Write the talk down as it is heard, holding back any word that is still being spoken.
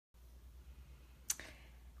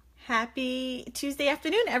Happy Tuesday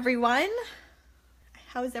afternoon, everyone.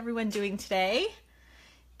 How is everyone doing today?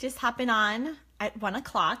 Just hopping on at 1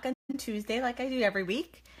 o'clock on Tuesday, like I do every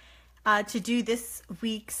week, to do this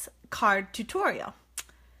week's card tutorial.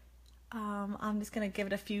 I'm just going to give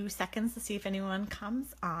it a few seconds to see if anyone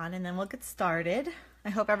comes on, and then we'll get started.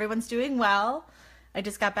 I hope everyone's doing well. I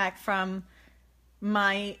just got back from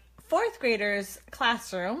my fourth graders'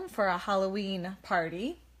 classroom for a Halloween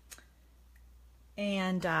party.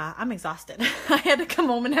 And I'm exhausted. I had to come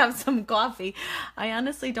home and have some coffee. I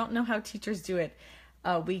honestly don't know how teachers do it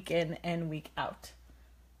week in and week out.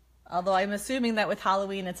 Although I'm assuming that with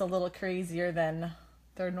Halloween it's a little crazier than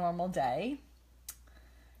their normal day.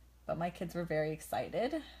 But my kids were very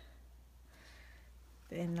excited.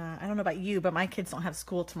 And I don't know about you, but my kids don't have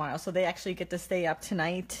school tomorrow. So they actually get to stay up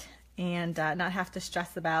tonight and not have to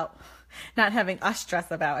stress about, not having us stress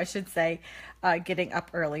about, I should say, getting up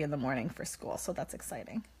early in the morning for school. So that's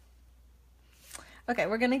exciting. Okay,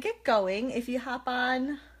 we're going to get going. If you hop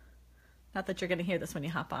on, not that you're going to hear this when you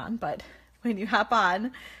hop on, but when you hop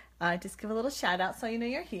on, just give a little shout out so you know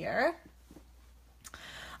you're here.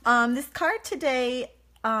 This card today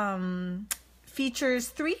features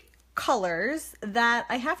 3 colors that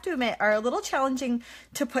I have to admit are a little challenging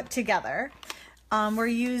to put together. We're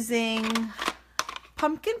using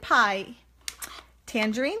Pumpkin Pie,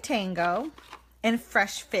 Tangerine Tango, and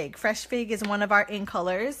Fresh Fig. Fresh Fig is one of our in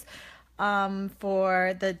colors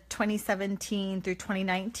for the 2017 through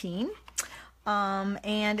 2019.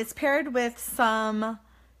 And it's paired with some,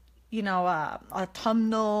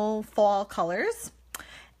 autumnal fall colors.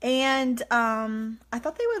 And I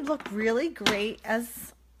thought they would look really great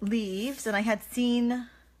as leaves, and I had seen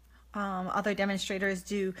other demonstrators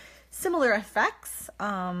do similar effects,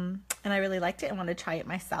 and I really liked it and wanted to try it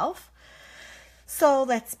myself. So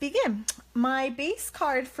let's begin. My base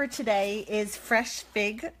card for today is Fresh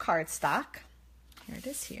Fig cardstock. Here it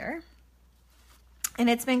is here. And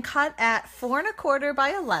it's been cut at 4 1/4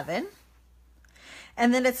 by 11,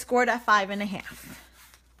 and then it's scored at 5 1/2.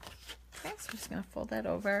 Okay, so we're just going to fold that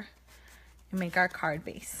over and make our card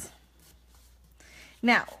base.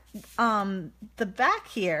 Now, the back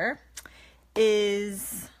here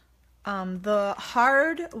is the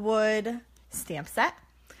hardwood stamp set.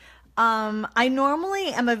 I normally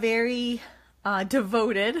am a very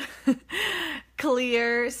devoted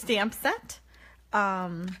clear stamp set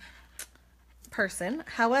person.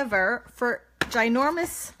 However, for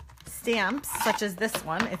ginormous stamps, such as this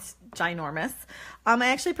one, it's ginormous, I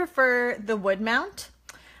actually prefer the wood mount.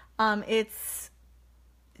 It's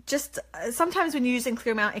just sometimes when you're using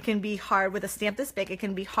clear mount, it can be hard with a stamp this big. It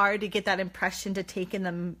can be hard to get that impression to take in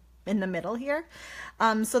the middle here.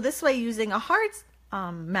 So this way, using a hard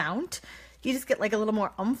mount, you just get like a little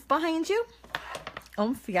more oomph behind you.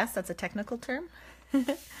 Oomph, yes, that's a technical term.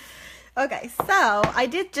 Okay, so I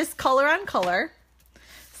did just color on color.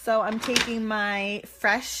 So I'm taking my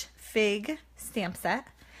Fresh Fig stamp set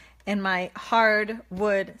and my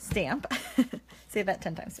hardwood stamp. Say that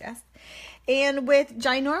 10 times fast. And with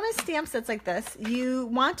ginormous stamp sets like this, you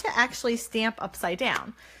want to actually stamp upside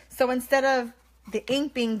down. So instead of the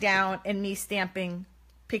ink being down and me stamping,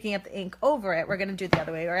 picking up the ink over it, we're going to do the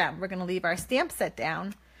other way around. We're going to leave our stamp set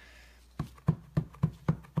down,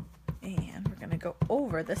 and we're going to go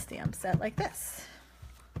over the stamp set like this.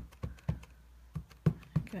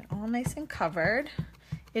 Get it all nice and covered.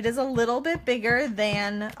 It is a little bit bigger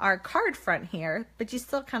than our card front here, but you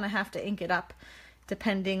still kind of have to ink it up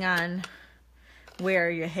depending on where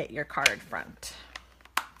you hit your card front.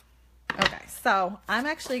 Okay, so I'm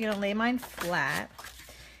actually going to lay mine flat.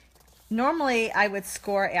 Normally I would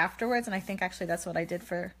score afterwards, and I think actually that's what I did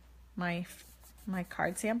for my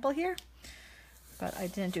card sample here, but I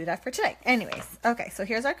didn't do that for today. Anyways, okay, so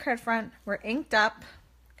here's our card front. We're inked up.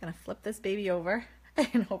 I'm going to flip this baby over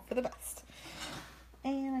and hope for the best.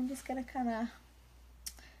 And I'm just going to kind of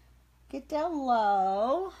get down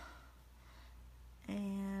low,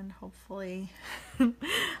 and hopefully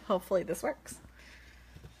this works.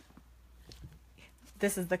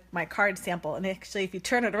 This is my card sample, and actually if you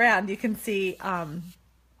turn it around, you can see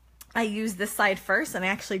I used this side first, and I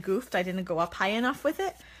actually goofed. I didn't go up high enough with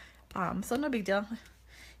it, so no big deal. You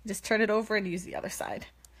just turn it over and use the other side.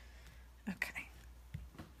 Okay.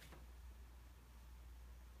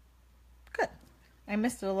 Good. I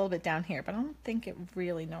missed it a little bit down here, but I don't think it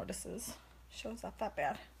really shows up that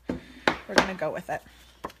bad. We're going to go with it.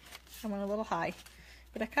 I went a little high,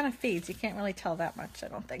 but it kind of fades. You can't really tell that much, I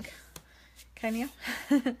don't think. Can you?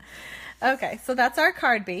 Okay, so that's our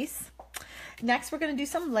card base. Next, we're going to do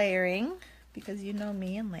some layering, because you know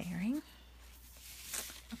me and layering.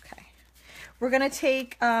 Okay. We're going to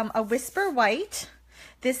take a Whisper White.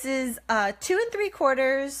 This is 2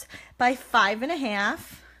 3/4 by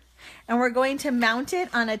 5.5. And we're going to mount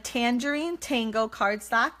it on a Tangerine Tango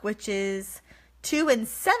cardstock, which is 2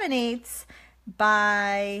 7/8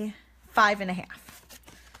 by 5.5.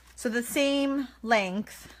 So the same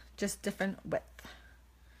length, just different width.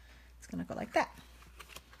 It's gonna go like that.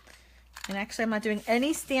 And actually I'm not doing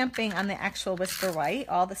any stamping on the actual Whisper White.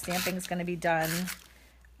 All the stamping is gonna be done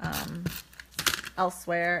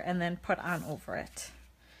elsewhere and then put on over it.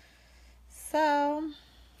 So,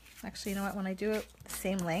 actually, you know what? When I do it the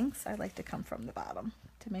same lengths, I like to come from the bottom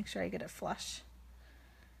to make sure I get it flush.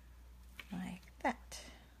 Like that.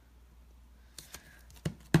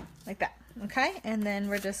 Like that. Okay? And then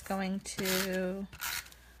we're just going to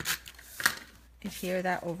adhere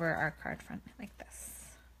that over our card front like this.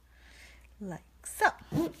 Like so.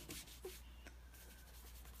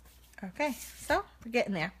 Okay, so we're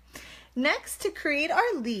getting there. Next, to create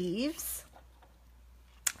our leaves,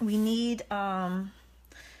 we need, I'm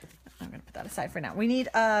going to put that aside for now. We need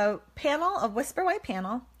a panel, a Whisper White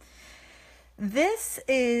panel. This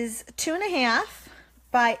is 2.5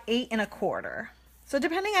 by 8 1/4. So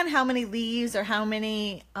depending on how many leaves or how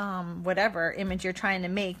many, whatever image you're trying to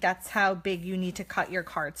make, that's how big you need to cut your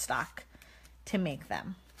cardstock to make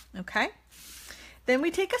them. Okay? Then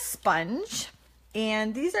we take a sponge.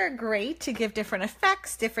 And these are great to give different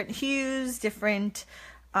effects, different hues, different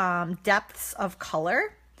depths of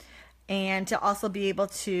color, and to also be able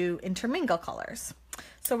to intermingle colors.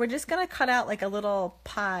 So we're just going to cut out like a little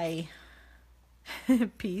pie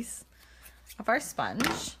piece of our sponge.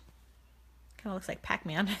 Kind of looks like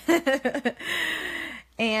Pac-Man.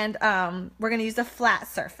 And we're going to use a flat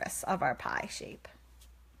surface of our pie shape.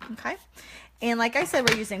 Okay? And like I said,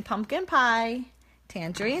 we're using pumpkin pie,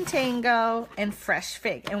 Tangerine Tango, and fresh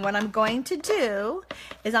fig. And what I'm going to do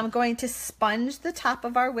is I'm going to sponge the top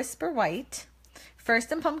of our Whisper White, first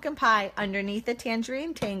in pumpkin pie, underneath the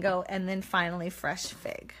Tangerine Tango, and then finally fresh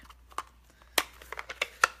fig.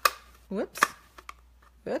 Whoops.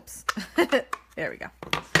 Whoops. There we go.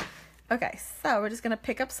 Okay, so we're just going to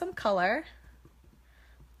pick up some color,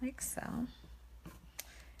 like so,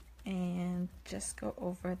 and just go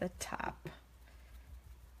over the top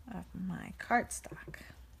of my cardstock.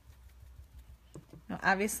 Now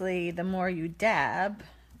obviously the more you dab,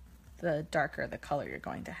 the darker the color you're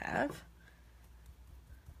going to have.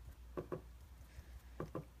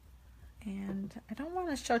 And I don't want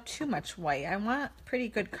to show too much white. I want pretty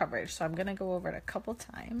good coverage, so I'm going to go over it a couple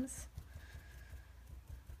times.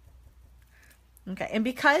 Okay, and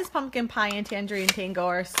because pumpkin pie and Tangerine Tango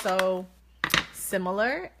are so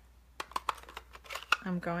similar,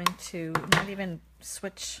 I'm going to not even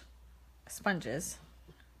switch sponges,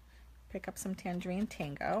 pick up some Tangerine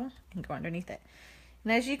Tango and go underneath it.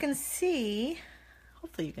 And as you can see,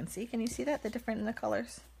 hopefully you can see, can you see that, the different in the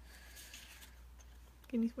colors?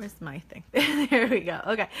 Can you, where's my thing? There we go.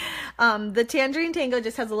 Okay. The Tangerine Tango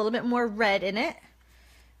just has a little bit more red in it.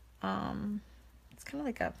 It's kind of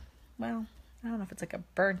like a, well, I don't know if it's like a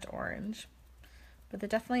burnt orange, but there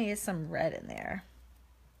definitely is some red in there.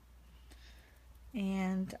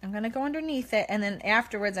 And I'm going to go underneath it, and then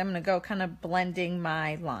afterwards I'm going to go kind of blending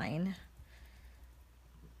my line.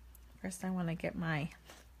 First I want to get my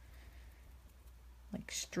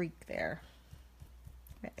like streak there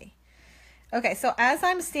ready. Okay, so as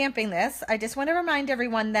I'm stamping this, I just want to remind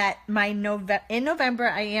everyone that in November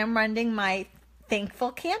I am running my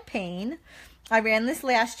Thankful campaign. I ran this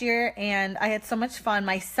last year and I had so much fun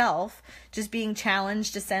myself just being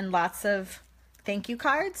challenged to send lots of thank you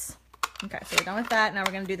cards. Okay, so we're done with that. Now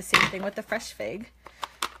we're going to do the same thing with the fresh fig.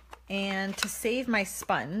 And to save my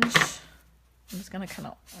sponge, I'm just going to kind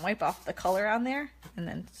of wipe off the color on there and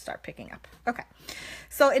then start picking up. Okay,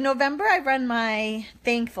 so in November I run my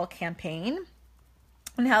Thankful campaign.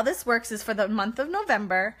 And how this works is for the month of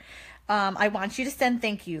November, I want you to send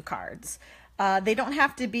thank you cards. They don't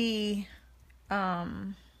have to be, how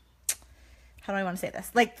do I want to say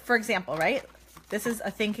this? Like, for example, right? This is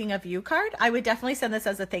a thinking of you card. I would definitely send this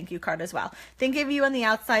as a thank you card as well. Thinking of you on the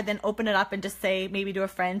outside, then open it up and just say, maybe to a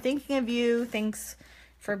friend, thinking of you, thanks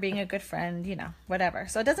for being a good friend, you know, whatever.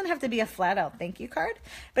 So it doesn't have to be a flat out thank you card,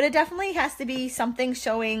 but it definitely has to be something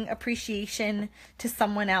showing appreciation to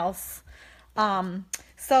someone else.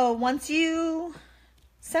 So once you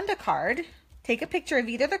send a card, take a picture of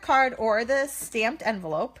either the card or the stamped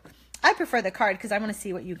envelope. I prefer the card because I want to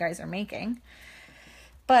see what you guys are making.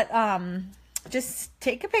 But just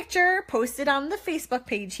take a picture, post it on the Facebook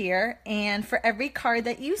page here, and for every card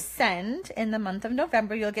that you send in the month of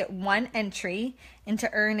November, you'll get one entry into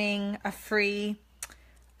earning a free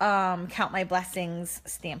Count My Blessings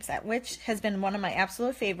stamp set, which has been one of my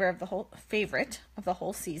absolute favorite of the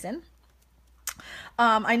whole season.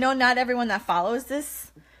 I know not everyone that follows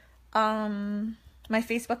this, my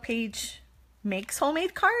Facebook page makes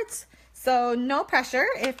homemade cards. So no pressure.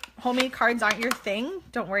 If homemade cards aren't your thing,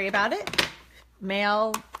 don't worry about it.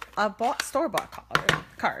 Mail a store-bought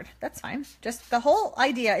card. That's fine. Just the whole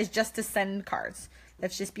idea is just to send cards.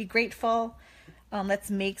 Let's just be grateful. Let's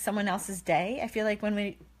make someone else's day. I feel like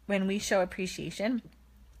when we show appreciation,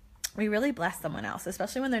 we really bless someone else,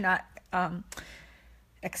 especially when they're not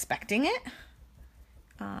expecting it.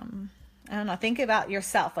 I don't know, think about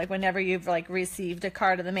yourself, like whenever you've like received a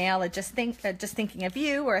card in the mail, just thinking of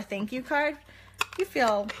you, or a thank you card, you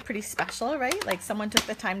feel pretty special, right? Like someone took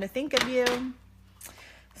the time to think of you.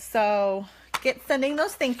 So get sending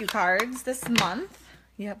those thank you cards this month.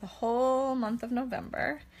 You have the whole month of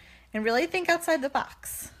November, and really think outside the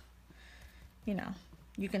box. You know,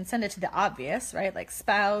 you can send it to the obvious, right? Like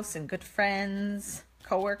spouse and good friends,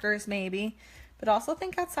 coworkers maybe, but also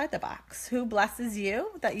think outside the box. Who blesses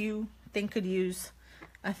you that you think could use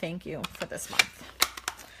a thank you for this month?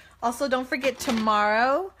 Also, don't forget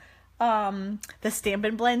tomorrow, the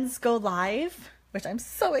Stampin' Blends go live, which I'm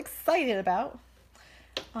so excited about.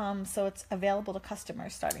 So it's available to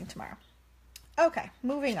customers starting tomorrow. Okay,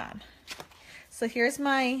 moving on. So here's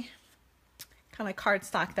my kind of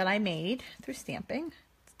cardstock that I made through stamping.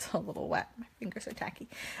 It's a little wet. My fingers are tacky.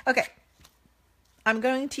 Okay. I'm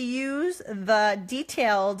going to use the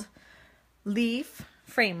detailed leaf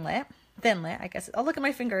framelit, thinlit, I guess. Oh, look at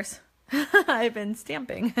my fingers. I've been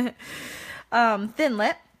stamping.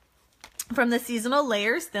 Thinlit from the Seasonal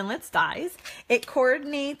Layers Thinlits dies. It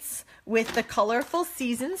coordinates with the Colorful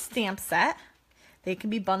Season stamp set. They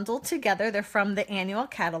can be bundled together. They're from the annual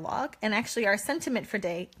catalog. And actually our sentiment for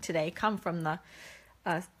today come from the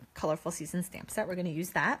Colorful Season stamp set. We're going to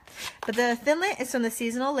use that. But the Thinlit is from the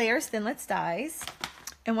Seasonal Layers Thinlits dies.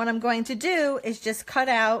 And what I'm going to do is just cut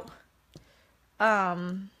out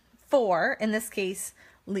 4, in this case,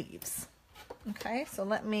 leaves. Okay, so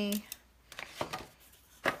let me,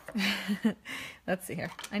 let's see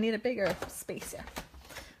here. I need a bigger space here.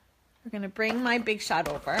 We're going to bring my Big Shot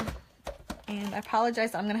over. And I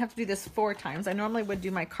apologize, I'm going to have to do this 4 times. I normally would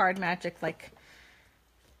do my card magic like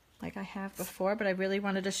I have before, but I really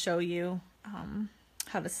wanted to show you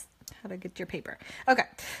how to get your paper. Okay,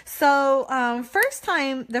 so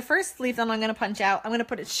the first leaf that I'm going to punch out, I'm going to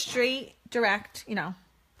put it straight, direct,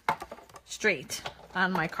 straight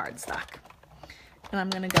on my cardstock. And I'm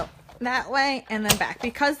going to go that way and then back.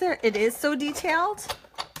 Because it is so detailed,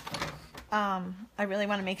 I really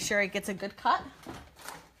want to make sure it gets a good cut.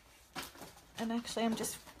 And actually, I'm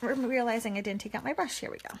just realizing I didn't take out my brush.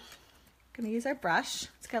 Here we go. Gonna use our brush.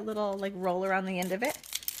 It's got a little like roller on the end of it.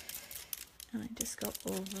 And I just go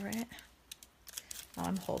over it while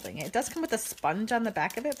I'm holding it. It does come with a sponge on the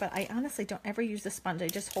back of it, but I honestly don't ever use the sponge. I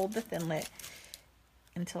just hold the Thinlit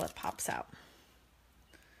until it pops out.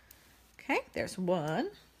 Okay, there's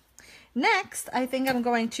one. Next, I think I'm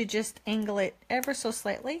going to just angle it ever so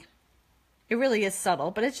slightly. It really is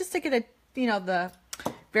subtle, but it's just to get a, the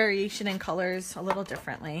variation in colors a little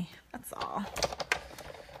differently. That's all.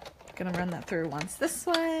 Gonna run that through once this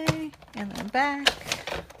way and then back.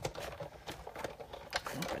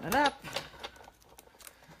 Open it up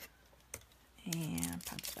and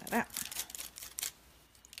punch that out.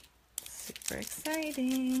 Super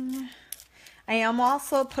exciting. I am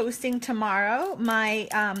also posting tomorrow my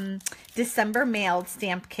December mailed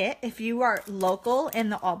stamp kit. If you are local in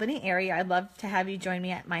the Albany area, I'd love to have you join me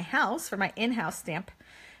at my house for my in-house stamp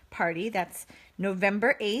party. That's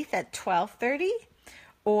November 8th at 12:30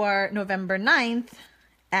 or November 9th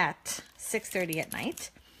at 6:30 at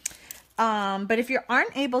night. But if you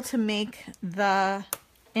aren't able to make the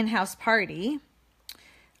in-house party,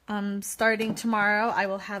 starting tomorrow, I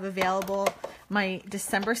will have available my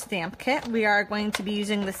December stamp kit. We are going to be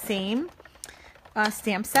using the same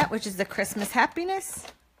stamp set, which is the Christmas Happiness.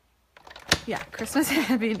 Yeah, Christmas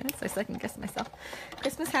Happiness. I second guessed myself.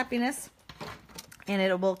 Christmas Happiness. And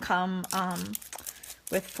it will come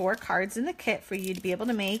with 4 cards in the kit for you to be able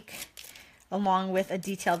to make, along with a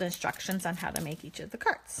detailed instructions on how to make each of the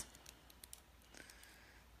cards.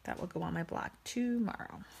 That will go on my blog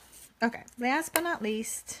tomorrow. Okay, last but not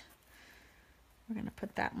least, we're going to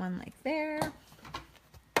put that one like there.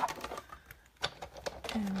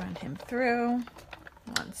 And run him through.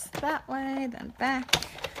 Once that way, then back.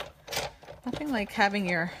 Nothing like having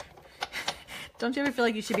your... Don't you ever feel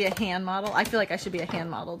like you should be a hand model? I feel like I should be a hand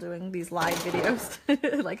model doing these live videos.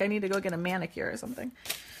 Like I need to go get a manicure or something.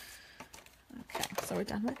 Okay, so we're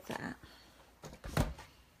done with that.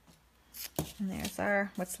 And there's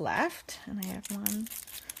our what's left. And I have one.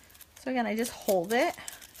 So again, I just hold it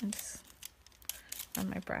and just on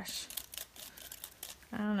my brush.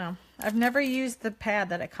 I don't know. I've never used the pad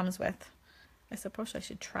that it comes with. I suppose I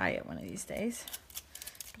should try it one of these days.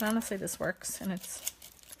 But honestly, this works and it's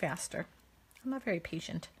faster. I'm not very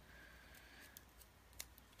patient.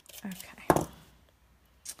 Okay.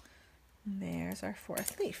 There's our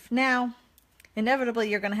fourth leaf. Now, inevitably,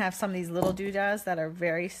 you're going to have some of these little doodads that are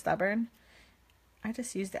very stubborn. I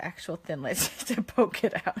just use the actual Thinlit to poke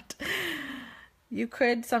it out. You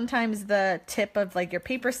could, sometimes the tip of like your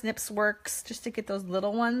paper snips works just to get those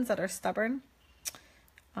little ones that are stubborn.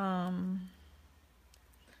 But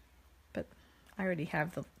I already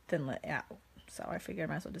have the Thinlit out, so I figured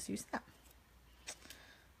I might as well just use that.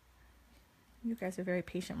 You guys are very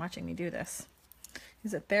patient watching me do this.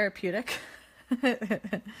 Is it therapeutic?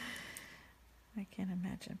 I can't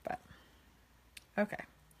imagine, but okay.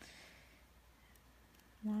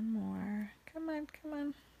 One more. Come on, come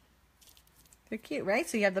on. They're cute, right?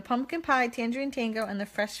 So you have the pumpkin pie, tangerine tango, and the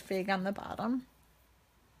fresh fig on the bottom.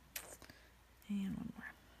 And one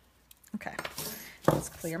more. Okay. Let's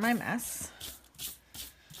clear my mess.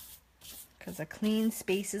 Because a clean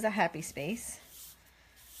space is a happy space.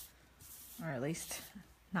 Or at least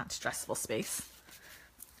not stressful space.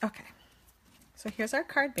 Okay. So here's our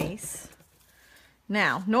card base.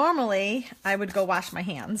 Now, normally I would go wash my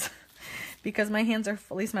hands because my hands are,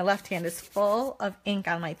 at least my left hand is full of ink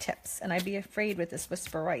on my tips, and I'd be afraid with this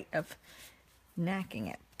Whisper White of knacking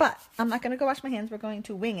it. But I'm not going to go wash my hands. We're going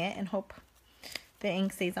to wing it and hope the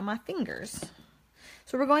ink stays on my fingers.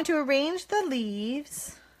 So we're going to arrange the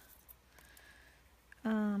leaves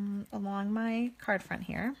along my card front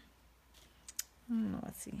here.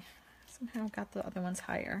 Let's see. Somehow got the other ones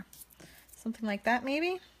higher. Something like that,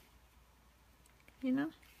 maybe? You know?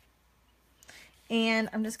 And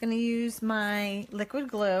I'm just going to use my liquid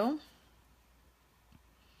glue.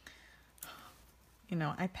 You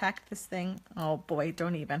know, I packed this thing. Oh boy,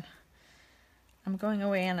 don't even. I'm going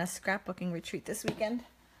away on a scrapbooking retreat this weekend.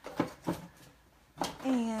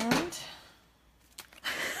 And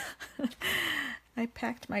I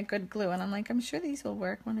packed my good glue, and I'm like, I'm sure these will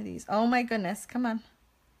work. One of these. Oh my goodness, come on.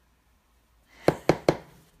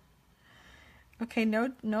 Okay,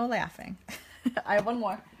 no laughing. I have one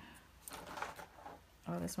more.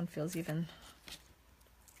 Oh, this one feels even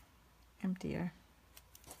emptier.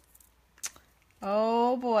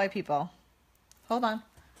 Oh boy, people. Hold on.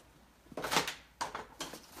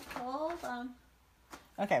 Hold on.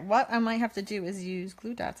 Okay, what I might have to do is use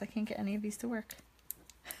glue dots. I can't get any of these to work.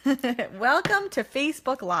 Welcome to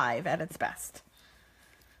Facebook Live at its best.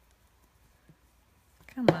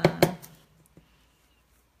 Come on.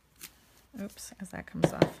 Oops, as that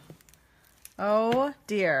comes off. Oh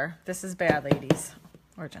dear, this is bad, ladies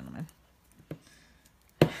or gentlemen.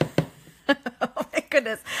 Oh my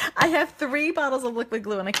goodness. I have 3 bottles of liquid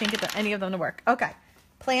glue and I can't get any of them to work. Okay,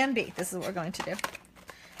 plan B. This is what we're going to do.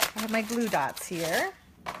 I have my glue dots here.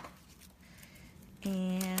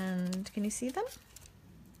 And can you see them?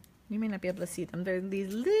 You may not be able to see them. They're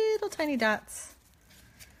these little tiny dots.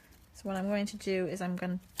 So what I'm going to do is I'm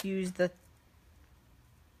going to use the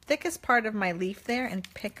thickest part of my leaf there and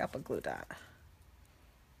pick up a glue dot.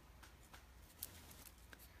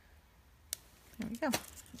 There we go.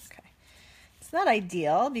 Okay. It's not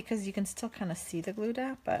ideal because you can still kind of see the glue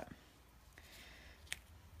dot, but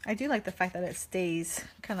I do like the fact that it stays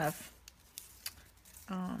kind of,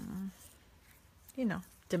 you know,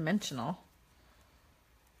 dimensional.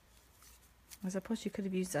 I suppose you could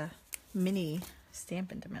have used a mini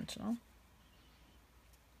Stampin' dimensional.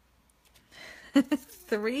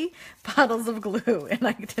 3 bottles of glue, and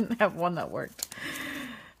I didn't have one that worked.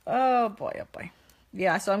 Oh boy, oh boy.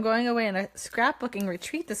 Yeah, so I'm going away on a scrapbooking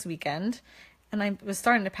retreat this weekend, and I was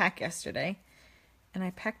starting to pack yesterday, and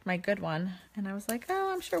I packed my good one, and I was like,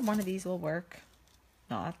 oh, I'm sure one of these will work.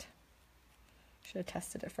 Not. Should have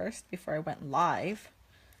tested it first before I went live.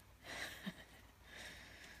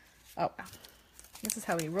 Oh, wow. This is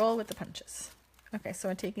how we roll with the punches. Okay, so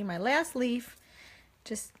I'm taking my last leaf,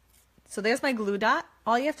 so there's my glue dot.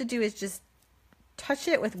 All you have to do is just touch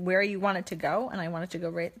it with where you want it to go, and I want it to go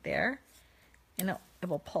right there, and it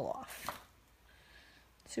will pull off.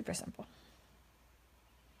 Super simple.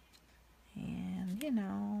 And, you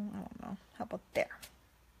know, I don't know. How about there?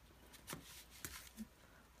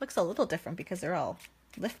 Looks a little different because they're all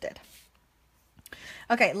lifted.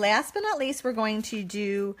 Okay, last but not least, we're going to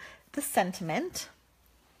do the sentiment.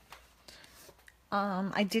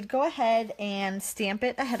 I did go ahead and stamp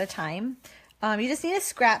it ahead of time. You just need a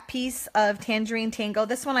scrap piece of Tangerine Tango.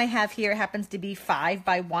 This one I have here happens to be 5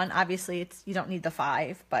 by 1. Obviously, you don't need the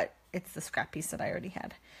 5, but it's the scrap piece that I already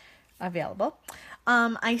had available.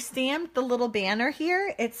 I stamped the little banner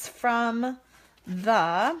here. It's from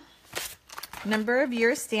the number of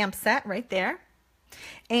years stamp set right there.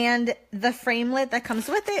 And the framelit that comes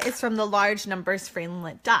with it is from the large numbers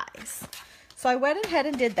framelit dies. So I went ahead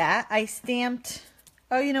and did that. I stamped,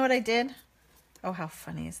 oh, you know what I did? Oh, how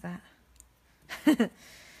funny is that?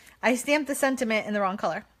 I stamped the sentiment in the wrong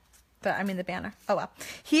color. The banner. Oh, well.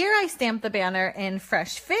 Here I stamped the banner in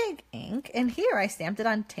Fresh Fig ink, and here I stamped it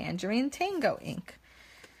on Tangerine Tango ink.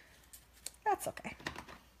 That's okay.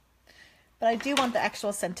 But I do want the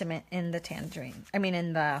actual sentiment in the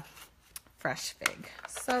in the Fresh Fig.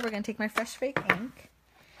 So we're going to take my Fresh Fig ink.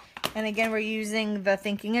 And again, we're using the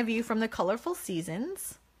Thinking of You from the Colorful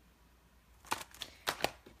Seasons.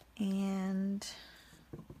 And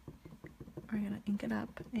we're going to ink it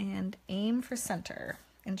up and aim for center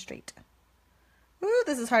and straight. Ooh,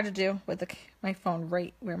 this is hard to do with my phone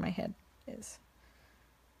right where my head is.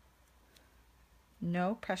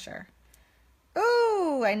 No pressure.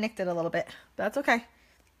 Ooh, I nicked it a little bit. That's okay.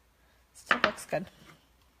 Still looks good.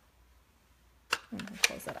 I'm gonna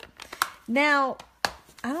close that up. Now,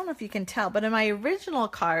 I don't know if you can tell, but in my original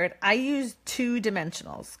card, I used 2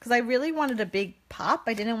 dimensionals because I really wanted a big pop.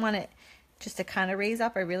 I didn't want it just to kind of raise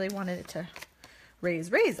up. I really wanted it to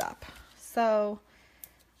raise up. So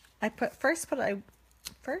I put, can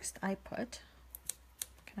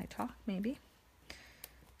I talk maybe?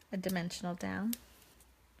 A dimensional down.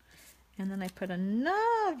 And then I put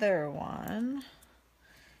another one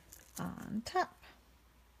on top.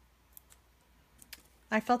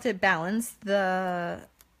 I felt it balanced the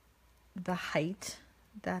height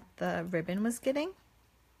that the ribbon was getting.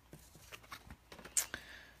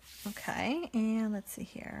 Okay, and let's see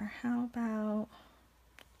here. How about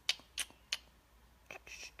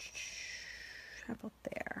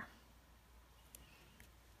there?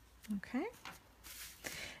 Okay.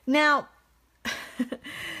 Now,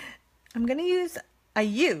 I'm going to use, I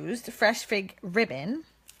used Fresh Fig ribbon.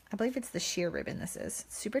 I believe it's the sheer ribbon this is.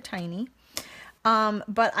 It's super tiny.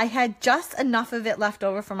 But I had just enough of it left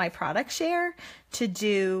over for my product share to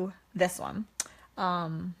do this one.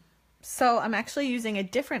 So I'm actually using a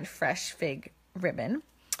different Fresh Fig ribbon.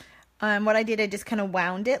 What I did, I just kind of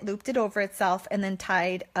wound it, looped it over itself, and then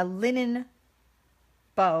tied a linen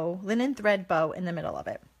thread bow in the middle of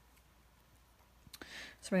it.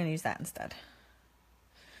 So we're going to use that instead.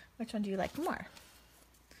 Which one do you like more?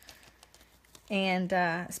 And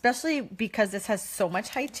especially because this has so much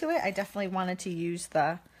height to it, I definitely wanted to use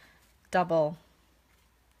the double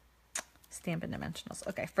Stampin' Dimensionals.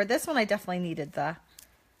 Okay, for this one, I definitely needed the,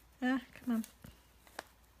 come on.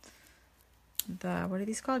 What are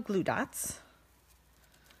these called? Glue dots.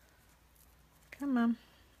 Come on.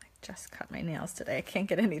 I just cut my nails today. I can't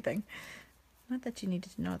get anything. Not that you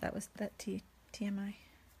needed to know that was that TMI.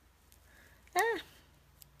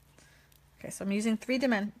 Okay, so I'm using three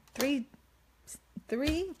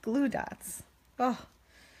glue dots. Oh,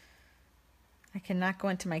 I cannot go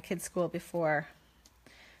into my kids' school before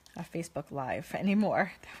a Facebook Live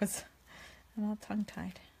anymore. I'm all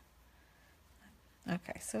tongue-tied.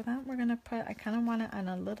 Okay, so that we're gonna put, I kind of want it on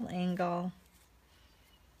a little angle.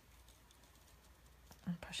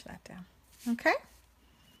 And push that down. Okay.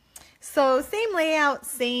 So same layout,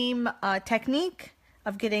 same technique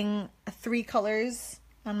of getting 3 colors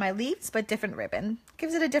on my leaves, but different ribbon.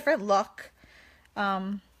 Gives it a different look.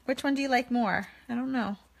 Which one do you like more? I don't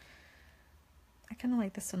know. I kind of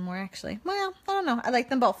like this one more, actually. Well, I don't know. I like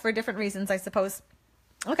them both for different reasons, I suppose.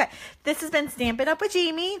 Okay, this has been Stampin' Up with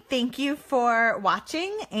Jaimie. Thank you for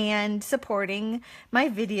watching and supporting my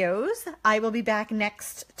videos. I will be back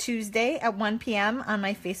next Tuesday at 1 p.m. on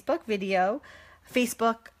my Facebook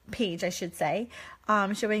page, I should say,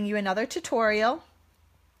 showing you another tutorial.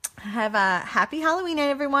 Have a happy Halloween,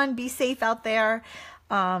 everyone. Be safe out there.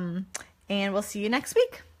 And we'll see you next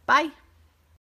week. Bye.